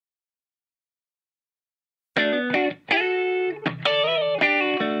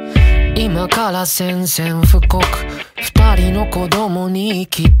今から宣戦布告、二人の子供に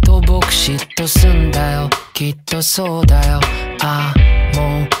きっと僕嫉妬すんだよ、きっとそうだよ。ああ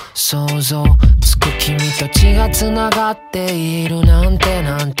もう想像つく、君と血が繋がっているなんて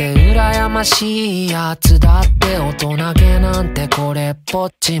羨ましいやつだって。大人げなんてこれっぽ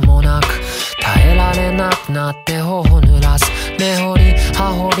っちもなく、耐えられなくなって頬濡らす。根掘り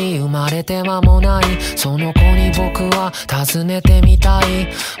葉掘り生まれて間もないその子に僕は尋ねてみたい。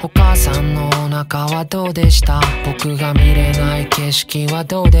お母さんのお腹はどうでした？僕が見れない景色は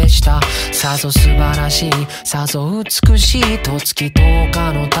どうでした？さぞ素晴らしい、さぞ美しいと月10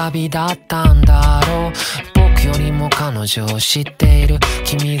日の旅だったんだろう。僕よりも彼女を知っている。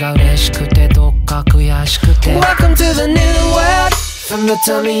君が嬉しくてどっか悔しくて。 Welcome to the new world from the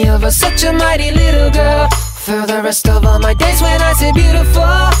tummy of a such a mighty little girl. For the rest of all my days when I say beautiful,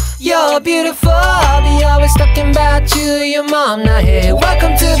 you're beautiful, I'll be always talking about you, your mom not here.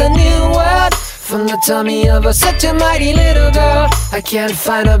 Welcome to the new world from the tummy of a such a mighty little girl. I can't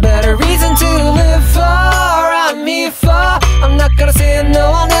find a better reason to live for. I'm here for, I'm not gonna say no,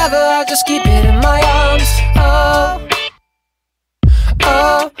 I'll never, I'll just keep it in my arms. Oh,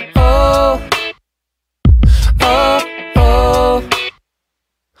 oh, oh, oh,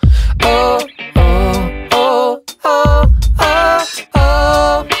 oh, oh, oh, oh, oh,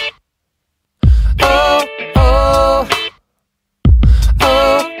 oh, oh,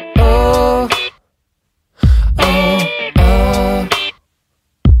 oh, oh.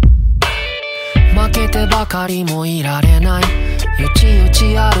 負けてばかりもいられない。よちよ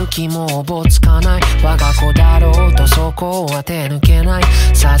ち歩きもおぼつかない。我が子だろうとそこは手抜けない。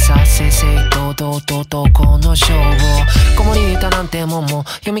さあさあせいせい堂々とこの勝負を。子守歌なんてもんも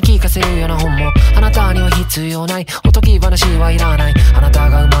読み聞かせるような本もあなたには必要ない。おとぎ話はいらない。あなた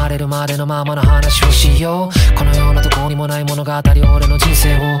が生まれるまでのままの話をしよう。このようなとこにもない物語、俺の人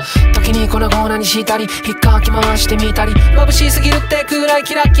生を時に粉々にしたり引っかき回してみたり、眩しすぎるってくらい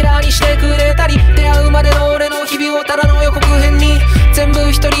キラキラにしてくれたり、出会うまでの俺の日々をただの予告編に全部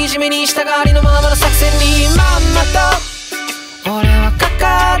独り占めにしたがりのままの作戦にまんまと俺はか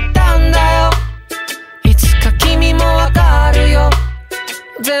かったんだよ。いつか君もわかるよ。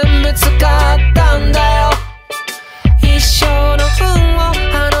全部使ったんだよ。一生の分を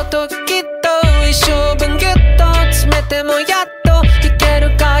あの時と一生分ギュッと詰めてもやっといけ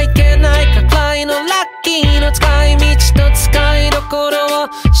るかいけないかくらいのラッキーの使い道と使いどころを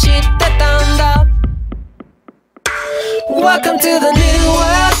知ってたんだ。Welcome to the new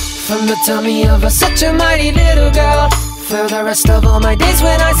world from the tummy of a such a mighty little girl. For the rest of all my days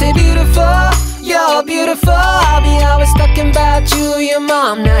when I say beautiful, you're beautiful, I'll be always talking about you, your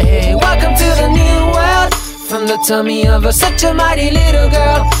mom now. Hey, welcome to the new world from the tummy of a such a mighty little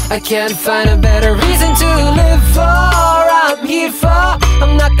girl. I can't find a better reason to live for. I'm here for,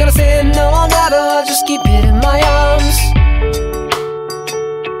 I'm not gonna say no, I'll never, I'll just keep it in my arms.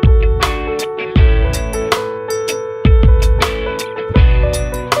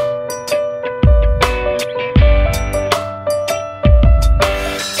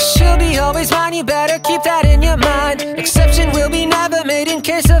 Always mine, you better keep that in your mind. Exception will be never made in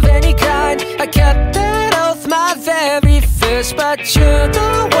case of any kind. I kept that oath my very first, but you're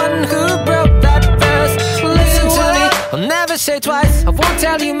the one who broke that first. Listen to me, I'll never say twice, I won't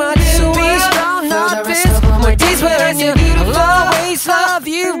tell you much. So be strong, not this. My days were in you, I'll always love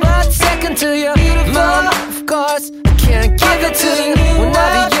you, but second to your mom, of course, I can't give it to you.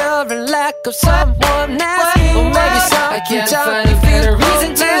 Whenever you're in lack of someone else, or maybe I can't find a better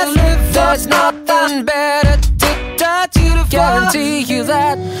reason to live. There's nothing better to touch you to guarantee you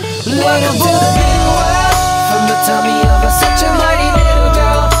that little boy from the tummy of a such a